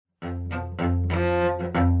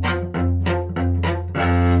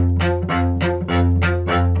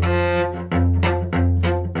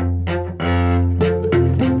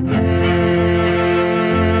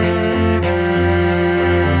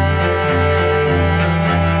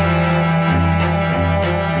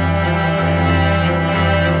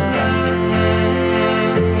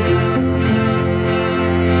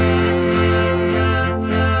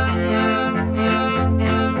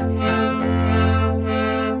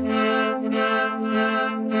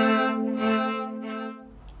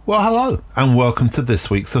Well, hello, and welcome to this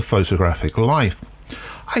week's of Photographic Life.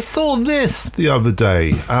 I saw this the other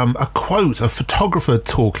day, a quote, a photographer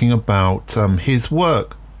talking about his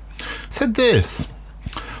work. Said this: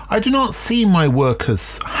 "I do not see my work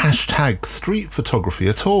as #street photography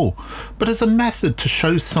at all, but as a method to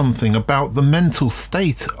show something about the mental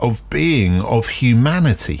state of being of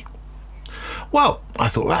humanity." Well, I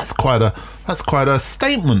thought that's quite a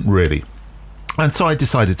statement, really. And so I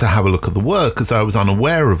decided to have a look at the work, as I was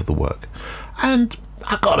unaware of the work. And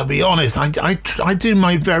I gotta be honest, I do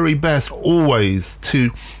my very best always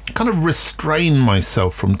to kind of restrain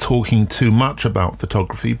myself from talking too much about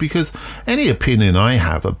photography, because any opinion I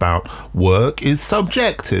have about work is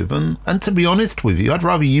subjective. And to be honest with you, I'd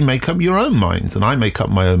rather you make up your own minds and I make up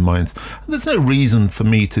my own minds. There's no reason for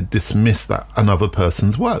me to dismiss that another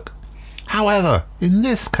person's work. However, in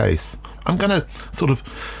this case, I'm going to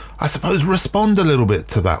I suppose, respond a little bit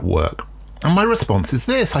to that work. And my response is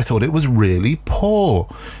this: I thought it was really poor.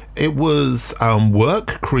 It was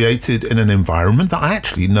work created in an environment that I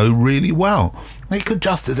actually know really well. It could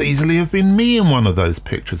just as easily have been me in one of those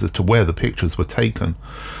pictures as to where the pictures were taken.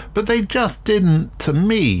 But they just didn't, to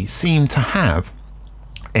me, seem to have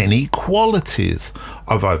any qualities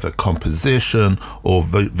of either composition or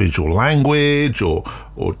visual language or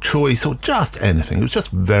choice or just anything. It was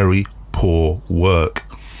just very poor work.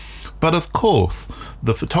 But of course,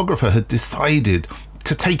 the photographer had decided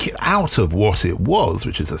to take it out of what it was,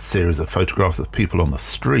 which is a series of photographs of people on the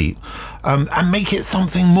street, and make it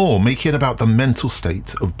something more, make it about the mental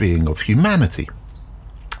state of being of humanity.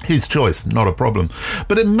 His choice, not a problem.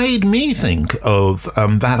 But it made me think of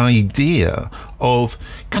that idea of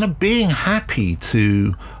kind of being happy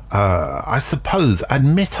to, I suppose,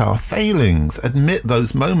 admit our failings, admit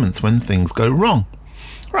those moments when things go wrong.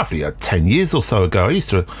 Roughly 10 years or so ago, I used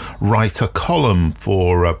to write a column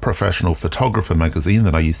for a professional photographer magazine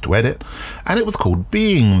that I used to edit, and it was called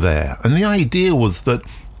Being There. And the idea was that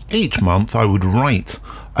each month I would write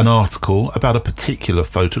an article about a particular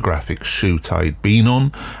photographic shoot I'd been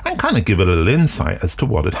on and kind of give a little insight as to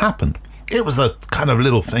what had happened. It was a kind of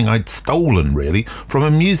little thing I'd stolen, really, from a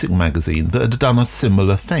music magazine that had done a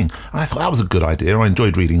similar thing. And I thought that was a good idea. I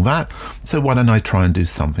enjoyed reading that, so why don't I try and do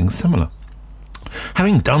something similar?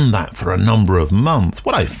 Having done that for a number of months,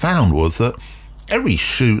 what I found was that every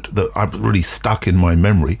shoot that I really stuck in my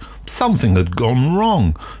memory, something had gone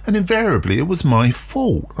wrong, and invariably it was my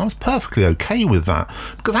fault. I was perfectly okay with that,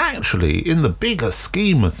 because actually, in the bigger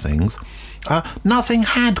scheme of things, nothing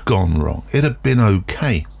had gone wrong. It had been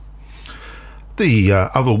okay. The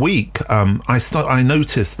other week, I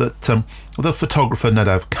noticed that the photographer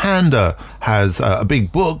Nadav Kanda has a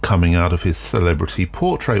big book coming out of his celebrity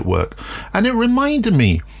portrait work, and it reminded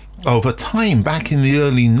me of a time back in the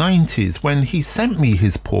early 90s when he sent me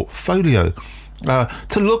his portfolio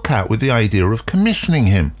to look at with the idea of commissioning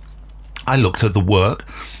him. I looked at the work.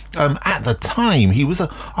 At the time, he was a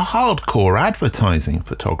hardcore advertising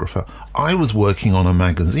photographer. I was working on a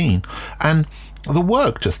magazine, and the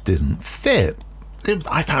work just didn't fit.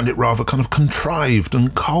 I found it rather kind of contrived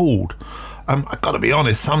and cold. I've got to be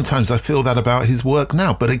honest, sometimes I feel that about his work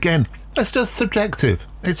now. But again, that's just subjective.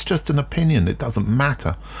 It's just an opinion. It doesn't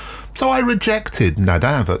matter. So I rejected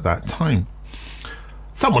Nadav at that time.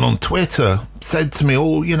 Someone on Twitter said to me,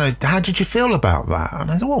 how did you feel about that?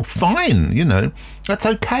 And I said, well, fine, that's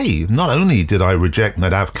okay. Not only did I reject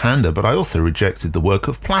Nadav Kanda, but I also rejected the work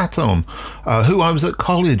of Platon, who I was at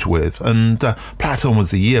college with. And Platon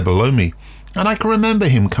was a year below me. And I can remember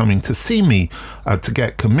him coming to see me to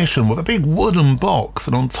get commissioned with a big wooden box.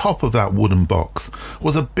 And on top of that wooden box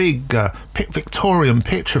was a big Victorian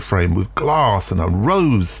picture frame with glass and a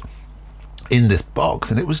rose in this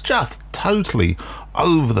box. And it was just totally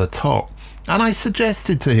over the top. And I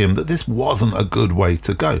suggested to him that this wasn't a good way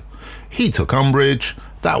to go. He took umbrage.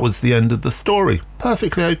 That was the end of the story.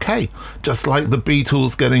 Perfectly okay. Just like the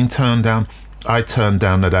Beatles getting turned down, I turned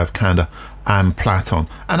down Nadav Kanda and Platon,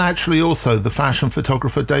 and actually also the fashion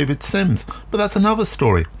photographer David Sims, but that's another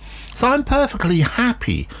story. So I'm perfectly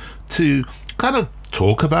happy to kind of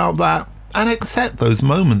talk about that and accept those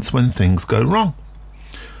moments when things go wrong.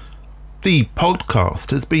 The podcast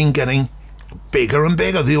has been getting bigger and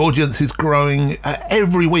bigger. The audience is growing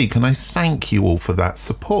every week, and I thank you all for that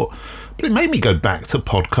support. But it made me go back to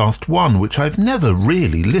podcast 1, which I've never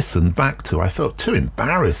really listened back to. I felt too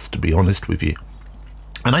embarrassed, to be honest with you.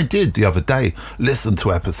 And I did the other day listen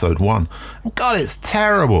to episode 1. And God, it's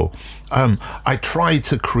terrible. I tried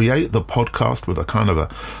to create the podcast with a kind of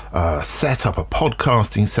a setup, a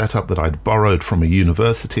podcasting setup that I'd borrowed from a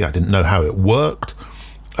university. I didn't know how it worked.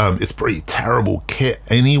 It's pretty terrible kit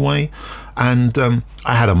anyway. And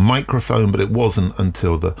I had a microphone, but it wasn't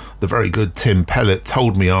until the very good Tim Pellet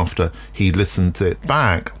told me after he listened to it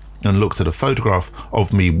back and looked at a photograph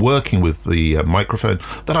of me working with the microphone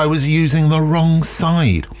that I was using the wrong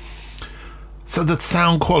side. So the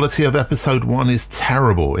sound quality of episode 1 is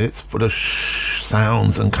terrible. It's full of shh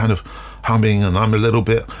sounds and kind of humming, and I'm a little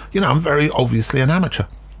bit, I'm very obviously an amateur.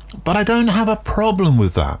 But I don't have a problem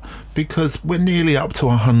with that, because we're nearly up to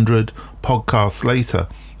 100 podcasts later,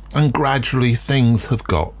 and gradually things have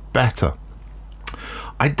got better.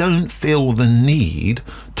 I don't feel the need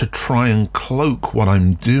to try and cloak what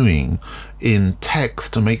I'm doing in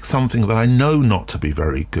text to make something that I know not to be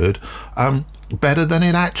very good better than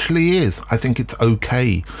it actually is. I think it's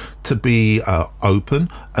okay to be open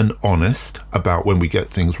and honest about when we get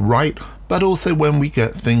things right, but also when we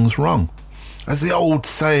get things wrong. As the old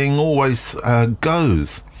saying always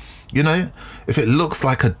goes, if it looks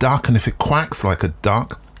like a duck and if it quacks like a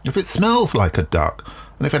duck, if it smells like a duck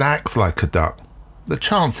and if it acts like a duck, the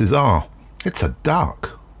chances are it's a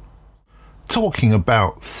duck. Talking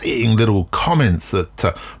about seeing little comments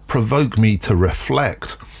that provoke me to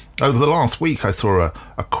reflect. Over the last week, I saw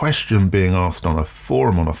a question being asked on a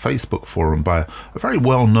Facebook forum by a very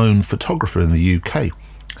well-known photographer in the UK. It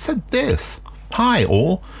said this: "Hi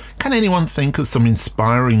all, can anyone think of some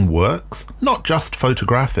inspiring works, not just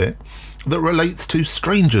photographic, that relates to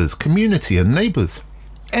strangers, community and neighbours?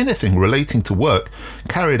 Anything relating to work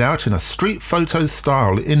carried out in a street photo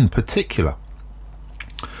style in particular."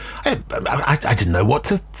 I didn't know what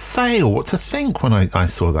to say or what to think when I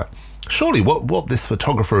saw that. Surely what this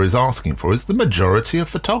photographer is asking for is the majority of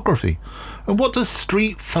photography. And what does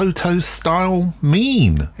street photo style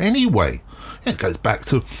mean anyway? It goes back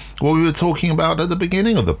to what we were talking about at the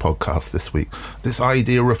beginning of the podcast this week, this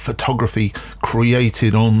idea of photography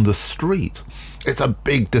created on the street. It's a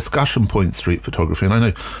big discussion point, street photography, and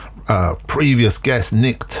I know previous guest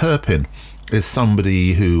Nick Turpin is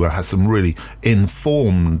somebody who has some really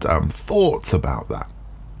informed thoughts about that.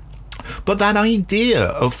 But that idea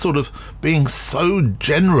of sort of being so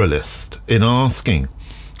generalist in asking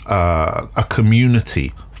a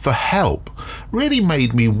community for help really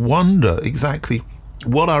made me wonder exactly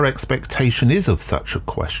what our expectation is of such a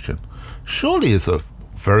question. Surely, as a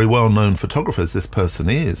very well-known photographer as this person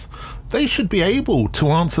is, they should be able to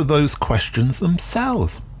answer those questions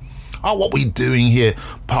themselves. Are what we're doing here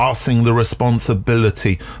passing the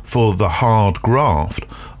responsibility for the hard graft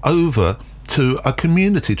over to a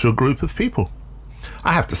community, to a group of people?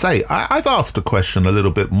 I have to say, I've asked a question a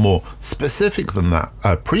little bit more specific than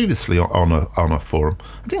that previously on a forum.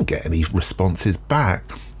 I didn't get any responses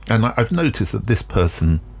back, and I've noticed that this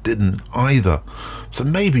person didn't either. So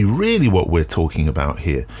maybe really what we're talking about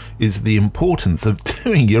here is the importance of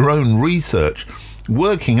doing your own research,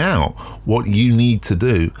 working out what you need to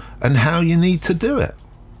do and how you need to do it.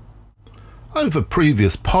 Over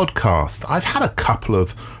previous podcasts, I've had a couple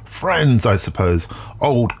of friends, I suppose,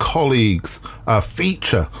 old colleagues,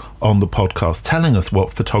 feature on the podcast telling us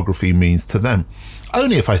what photography means to them,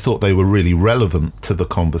 only if I thought they were really relevant to the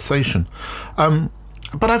conversation.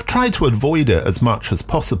 But I've tried to avoid it as much as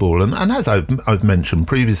possible, and as I've mentioned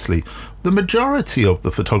previously, the majority of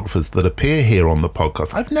the photographers that appear here on the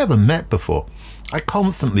podcast I've never met before. I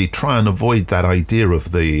constantly try and avoid that idea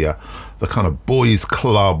of the kind of boys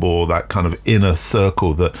club or that kind of inner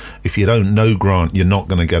circle that if you don't know Grant, you're not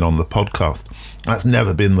going to get on the podcast. That's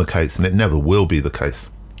never been the case, and it never will be the case.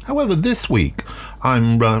 However, this week,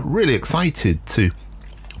 I'm really excited to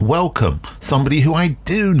welcome somebody who I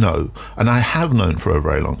do know, and I have known for a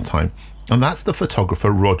very long time, and that's the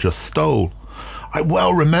photographer Roger Stowell. I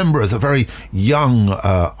well remember as a very young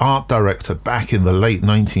art director back in the late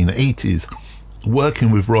 1980s, working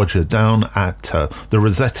with Roger down at the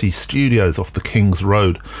Rossetti Studios off the King's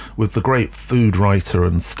Road with the great food writer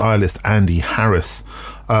and stylist Andy Harris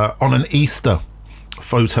on an Easter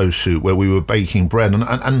photo shoot where we were baking bread,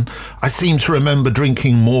 and I seem to remember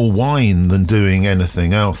drinking more wine than doing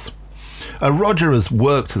anything else. Roger has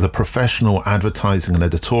worked as a professional advertising and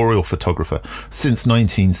editorial photographer since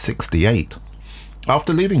 1968.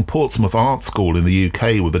 After leaving Portsmouth Art School in the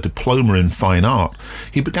UK with a diploma in fine art,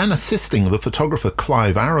 he began assisting the photographer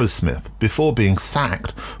Clive Arrowsmith before being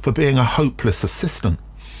sacked for being a hopeless assistant.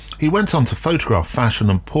 He went on to photograph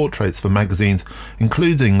fashion and portraits for magazines,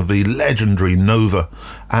 including the legendary Nova,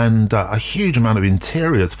 and a huge amount of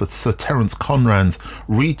interiors for Sir Terence Conran's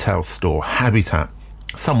retail store Habitat,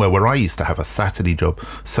 somewhere where I used to have a Saturday job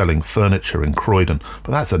selling furniture in Croydon,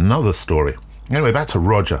 but that's another story. Anyway, back to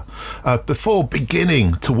Roger. Before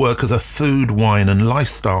beginning to work as a food, wine and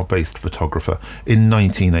lifestyle-based photographer in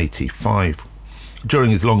 1985. During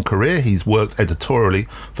his long career, he's worked editorially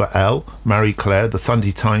for Elle, Marie Claire, The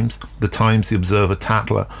Sunday Times, The Times, The Observer,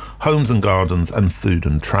 Tatler, Homes and Gardens, and Food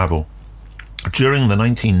and Travel. During the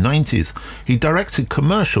 1990s, he directed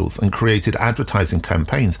commercials and created advertising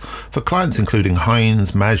campaigns for clients including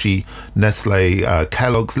Heinz, Maggi, Nestle,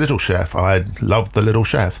 Kellogg's, Little Chef, I loved the Little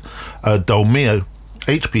Chef, Dolmio,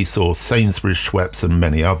 HP Sauce, Sainsbury's, Schweppes, and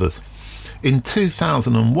many others. In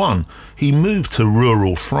 2001, he moved to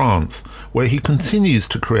rural France, where he continues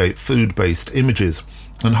to create food-based images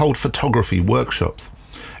and hold photography workshops.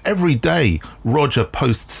 Every day, Roger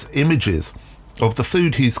posts images of the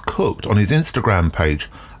food he's cooked on his Instagram page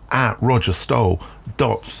at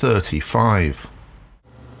rogerstowell.35.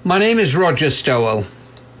 My name is Roger Stowell.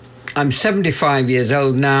 I'm 75 years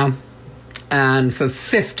old now, and for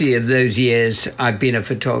 50 of those years, I've been a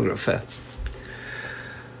photographer.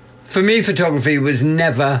 For me, photography was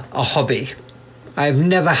never a hobby. I've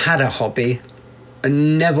never had a hobby,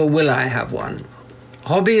 and never will I have one.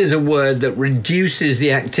 Hobby is a word that reduces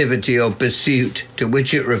the activity or pursuit to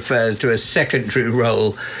which it refers to a secondary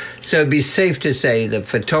role, so it'd be safe to say that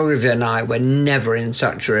photography and I were never in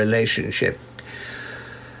such a relationship.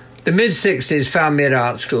 The mid-60s found me at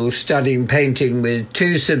art school studying painting with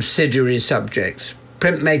two subsidiary subjects,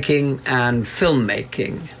 printmaking and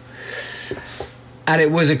filmmaking. And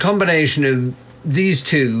it was a combination of these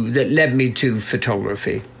two that led me to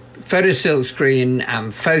photography. Photo silkscreen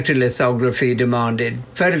and photolithography demanded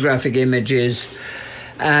photographic images,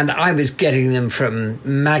 and I was getting them from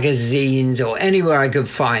magazines or anywhere I could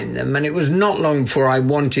find them. And it was not long before I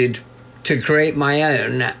wanted to create my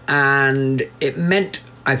own, and it meant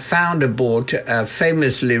I found aboard a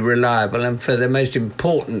famously reliable and, for the most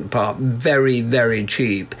important part, very, very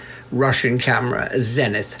cheap Russian camera, a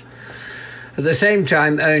Zenith. At the same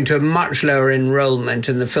time, owing to a much lower enrolment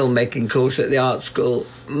in the filmmaking course at the art school,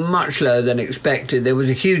 much lower than expected, there was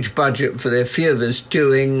a huge budget for the few of us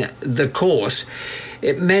doing the course.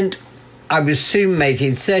 It meant I was soon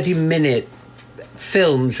making 30-minute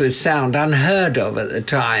films with sound unheard of at the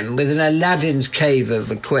time, with an Aladdin's cave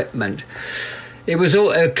of equipment. It was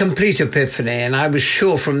all a complete epiphany, and I was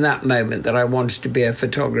sure from that moment that I wanted to be a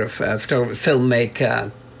photographer,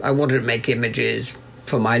 filmmaker. I wanted to make images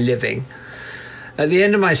for my living. At the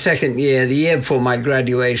end of my second year, the year before my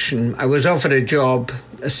graduation, I was offered a job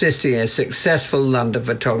assisting a successful London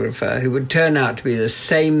photographer who would turn out to be the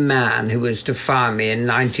same man who was to fire me in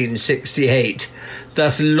 1968,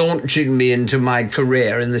 thus launching me into my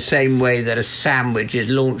career in the same way that a sandwich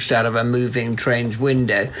is launched out of a moving train's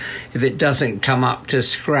window if it doesn't come up to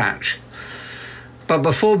scratch. But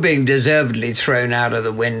before being deservedly thrown out of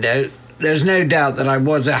the window, there's no doubt that I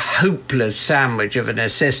was a hopeless sandwich of an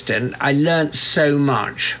assistant. I learnt so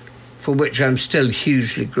much, for which I'm still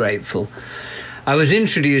hugely grateful. I was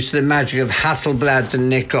introduced to the magic of Hasselblads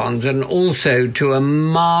and Nikons, and also to a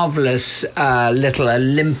marvellous little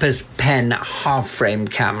Olympus pen half-frame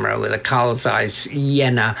camera with a Carl Zeiss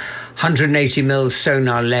Jena 180mm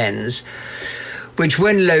sonar lens, which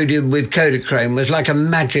when loaded with Kodachrome was like a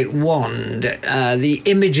magic wand. The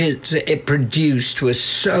images it produced were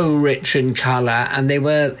so rich in colour, and it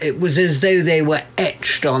was as though they were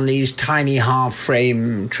etched on these tiny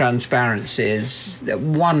half-frame transparencies.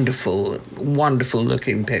 Wonderful, wonderful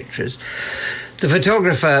looking pictures. The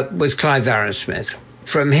photographer was Clive Arrowsmith.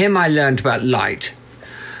 From him I learned about light,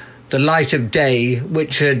 the light of day,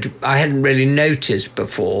 which I hadn't really noticed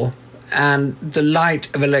before, and the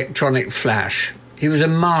light of electronic flash. He was a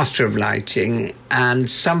master of lighting, and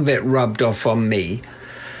some of it rubbed off on me.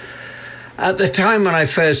 At the time when I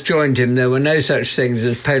first joined him, there were no such things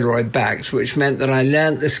as Polaroid backs, which meant that I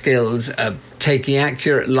learnt the skills of taking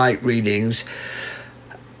accurate light readings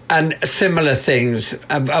and similar things,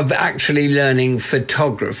 of actually learning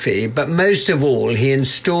photography. But most of all, he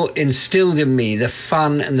instilled in me the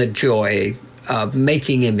fun and the joy of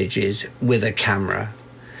making images with a camera.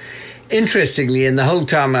 Interestingly, in the whole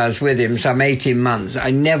time I was with him, some 18 months,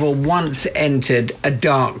 I never once entered a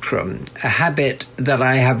darkroom, a habit that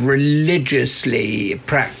I have religiously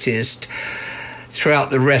practiced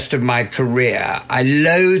throughout the rest of my career. I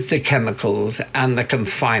loathed the chemicals and the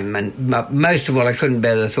confinement, but most of all, I couldn't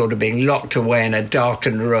bear the thought of being locked away in a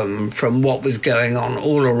darkened room from what was going on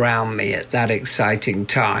all around me at that exciting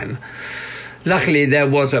time. Luckily, there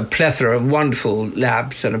was a plethora of wonderful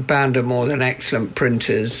labs and a band of more than excellent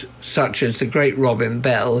printers, such as the great Robin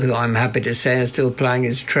Bell, who I'm happy to say is still plying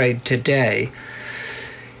his trade today.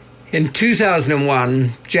 In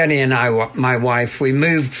 2001, Jenny and I, my wife, we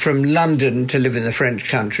moved from London to live in the French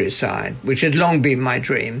countryside, which had long been my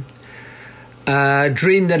dream. A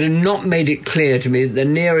dream that had not made it clear to me that the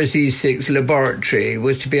nearest E6 laboratory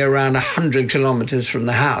was to be around 100 kilometres from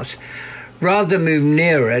the house. Rather than move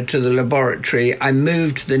nearer to the laboratory, I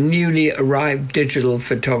moved to the newly arrived digital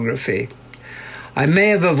photography. I may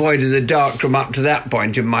have avoided the darkroom up to that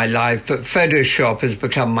point in my life, but Photoshop has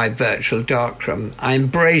become my virtual darkroom. I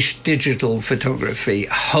embrace digital photography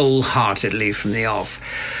wholeheartedly from the off,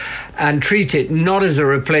 and treat it not as a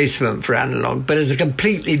replacement for analogue, but as a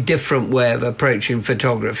completely different way of approaching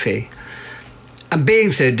photography. And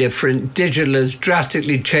being so different, digital has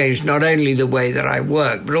drastically changed not only the way that I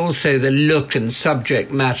work, but also the look and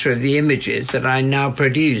subject matter of the images that I now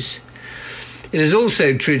produce. It is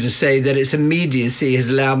also true to say that its immediacy has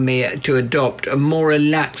allowed me to adopt a more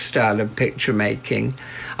relaxed style of picture making.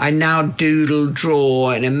 I now doodle,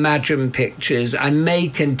 draw, and imagine pictures. I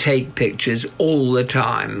make and take pictures all the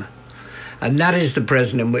time. And that is the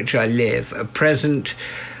present in which I live, a present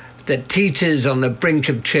that teeters on the brink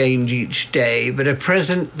of change each day, but a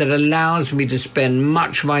present that allows me to spend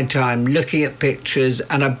much of my time looking at pictures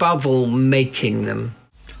and, above all, making them.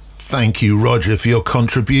 Thank you, Roger, for your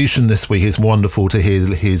contribution this week. It's wonderful to hear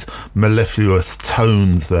his mellifluous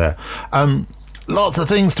tones there. Lots of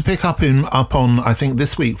things to pick up on, I think,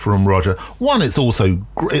 this week from Roger. One, it's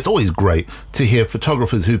always great to hear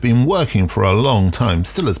photographers who've been working for a long time,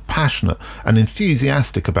 still as passionate and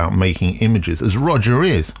enthusiastic about making images as Roger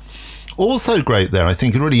is. Also great there, I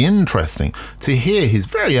think, and really interesting to hear his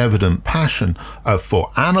very evident passion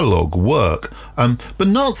for analogue work, but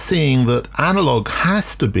not seeing that analogue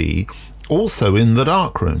has to be also in the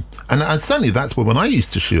darkroom. And certainly that's when I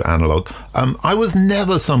used to shoot analogue, I was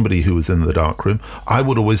never somebody who was in the darkroom. I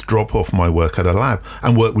would always drop off my work at a lab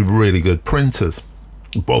and work with really good printers.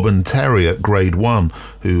 Bob and Terry at Grade 1,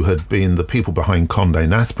 who had been the people behind Condé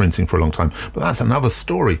Nast printing for a long time, but that's another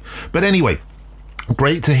story. But anyway,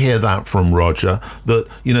 great to hear that from Roger, that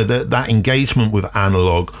that engagement with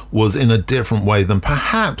analog was in a different way than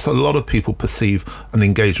perhaps a lot of people perceive an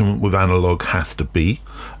engagement with analog has to be.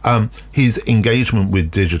 His engagement with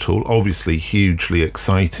digital, obviously hugely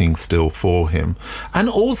exciting still for him. And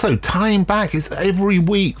also tying back, is every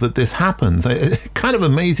week that this happens, it kind of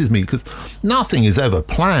amazes me because nothing is ever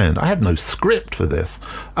planned. I have no script for this.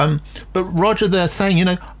 But Roger there saying,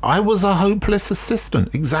 I was a hopeless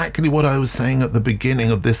assistant, exactly what I was saying at the beginning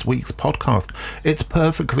of this week's podcast. It's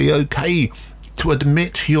perfectly okay to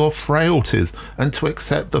admit your frailties and to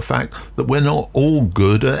accept the fact that we're not all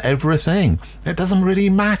good at everything. It doesn't really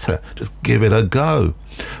matter. Just give it a go.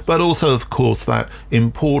 But also, of course, that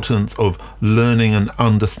importance of learning and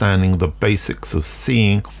understanding the basics of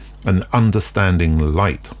seeing and understanding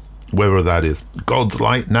light, whether that is God's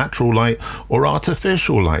light, natural light, or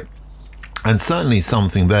artificial light. And certainly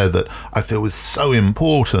something there that I feel is so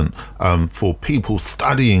important for people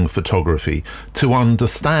studying photography to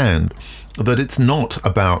understand, that it's not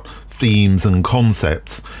about themes and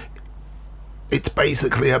concepts. It's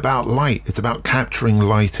basically about light. It's about capturing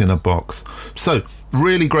light in a box. So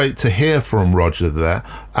really great to hear from Roger there,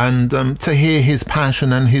 and to hear his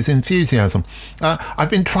passion and his enthusiasm. I've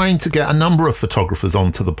been trying to get a number of photographers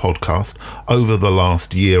onto the podcast over the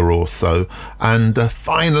last year or so, and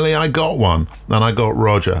finally I got one, and I got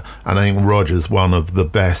Roger, and I think Roger's one of the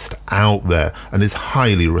best out there and is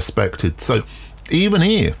highly respected. So even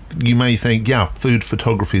if you may think, food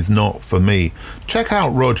photography is not for me, check out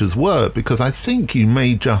Roger's work, because I think you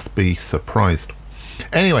may just be surprised.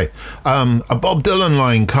 Anyway, a Bob Dylan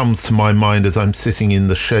line comes to my mind as I'm sitting in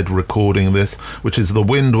the shed recording this, which is: the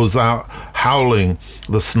wind was out howling,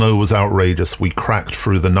 the snow was outrageous, we cracked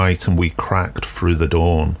through the night and we cracked through the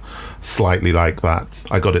dawn. Slightly like that.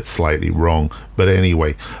 I got it slightly wrong, but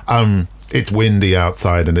anyway, it's windy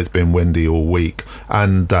outside, and it's been windy all week,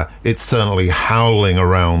 and it's certainly howling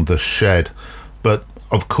around the shed. But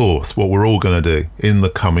of course, what we're all going to do in the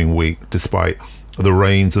coming week, despite the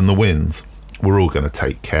rains and the winds, we're all going to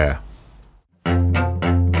take care.